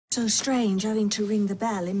So strange having to ring the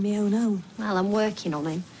bell in my own home. Well, I'm working on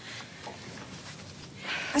him.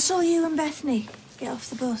 I saw you and Bethanys get off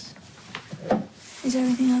the bus. Is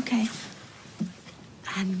everything okay?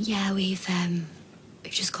 Yeah, we've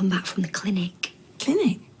just come back from the clinic.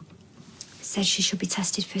 Clinic? It said she should be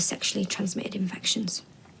tested for sexually transmitted infections.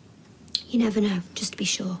 You never know, just to be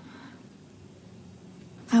sure.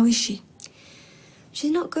 How is she?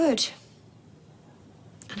 She's not good.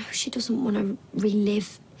 I know she doesn't want to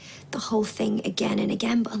relive the whole thing again and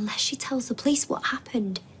again, but unless she tells the police what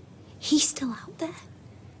happened, he's still out there.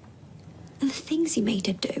 And the things he made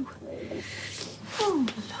her do. Oh,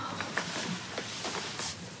 Lord.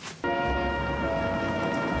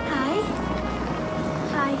 Hi.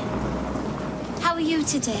 Hi. How are you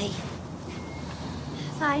today?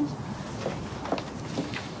 Fine.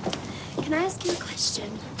 Can I ask you a question?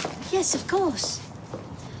 Yes, of course.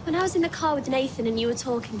 When I was in the car with Nathan and you were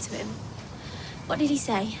talking to him, what did he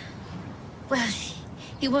say? Well,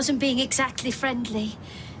 he wasn't being exactly friendly.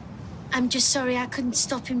 I'm just sorry I couldn't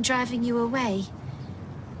stop him driving you away.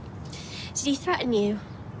 Did he threaten you?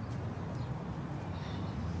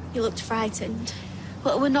 You looked frightened.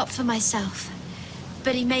 Well, not for myself.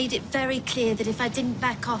 But he made it very clear that if I didn't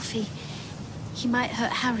back off, he might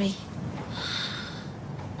hurt Harry.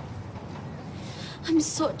 I'm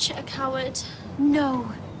such a coward.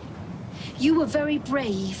 No. You were very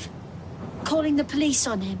brave, calling the police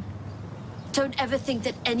on him. Don't ever think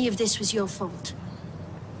that any of this was your fault.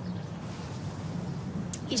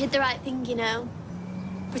 You did the right thing, you know,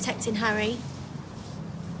 protecting Harry.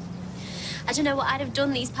 I don't know what I'd have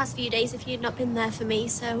done these past few days if you'd not been there for me,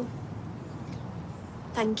 so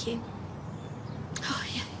thank you. Oh,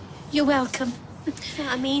 yeah. You're welcome.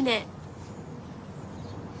 I mean it.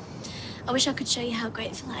 I wish I could show you how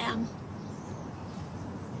grateful I am.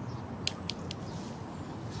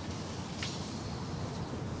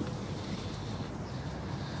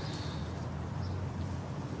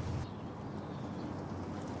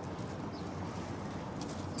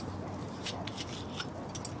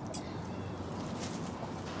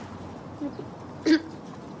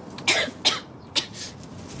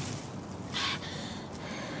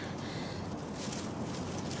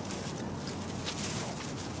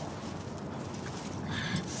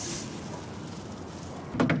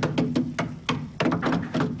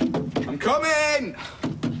 I'm coming!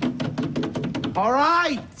 All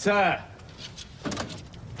right!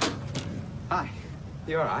 Hi.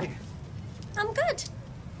 You all right? I'm good.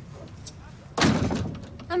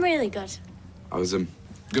 I'm really good. I was,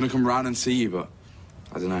 gonna come round and see you, but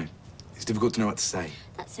I don't know. It's difficult to know what to say.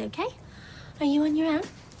 That's okay. Are you on your own?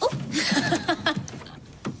 Oh!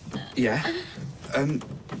 Yeah? Are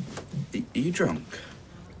you drunk?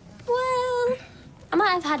 Well, I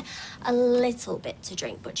might have had a little bit to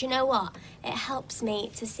drink, but you know what? It helps me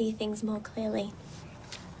to see things more clearly.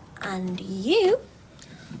 And you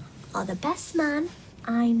are the best man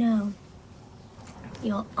I know.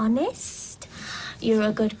 You're honest. You're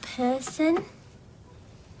a good person.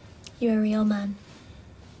 You're a real man.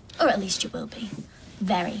 Or at least you will be.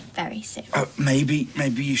 Very, very soon. Maybe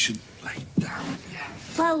you should lay down. Yeah.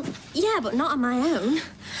 Well, yeah, but not on my own.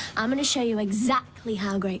 I'm going to show you exactly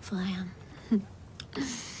how grateful I am.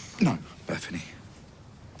 No, Bethany.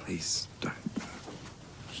 Please, don't.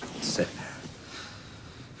 Just sit.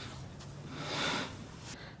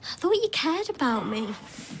 I thought you cared about me.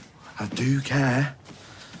 I do care.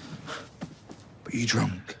 But you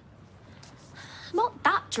drunk? I'm not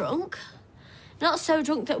that drunk. Not so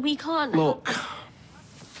drunk that we can't... Look.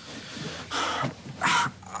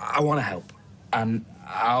 I want to help. And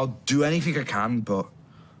I'll do anything I can, but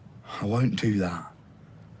I won't do that.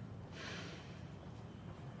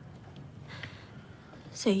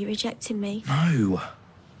 So you're rejecting me? No.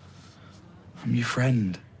 I'm your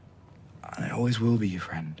friend. And I always will be your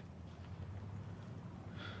friend.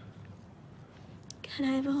 Can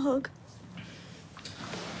I have a hug?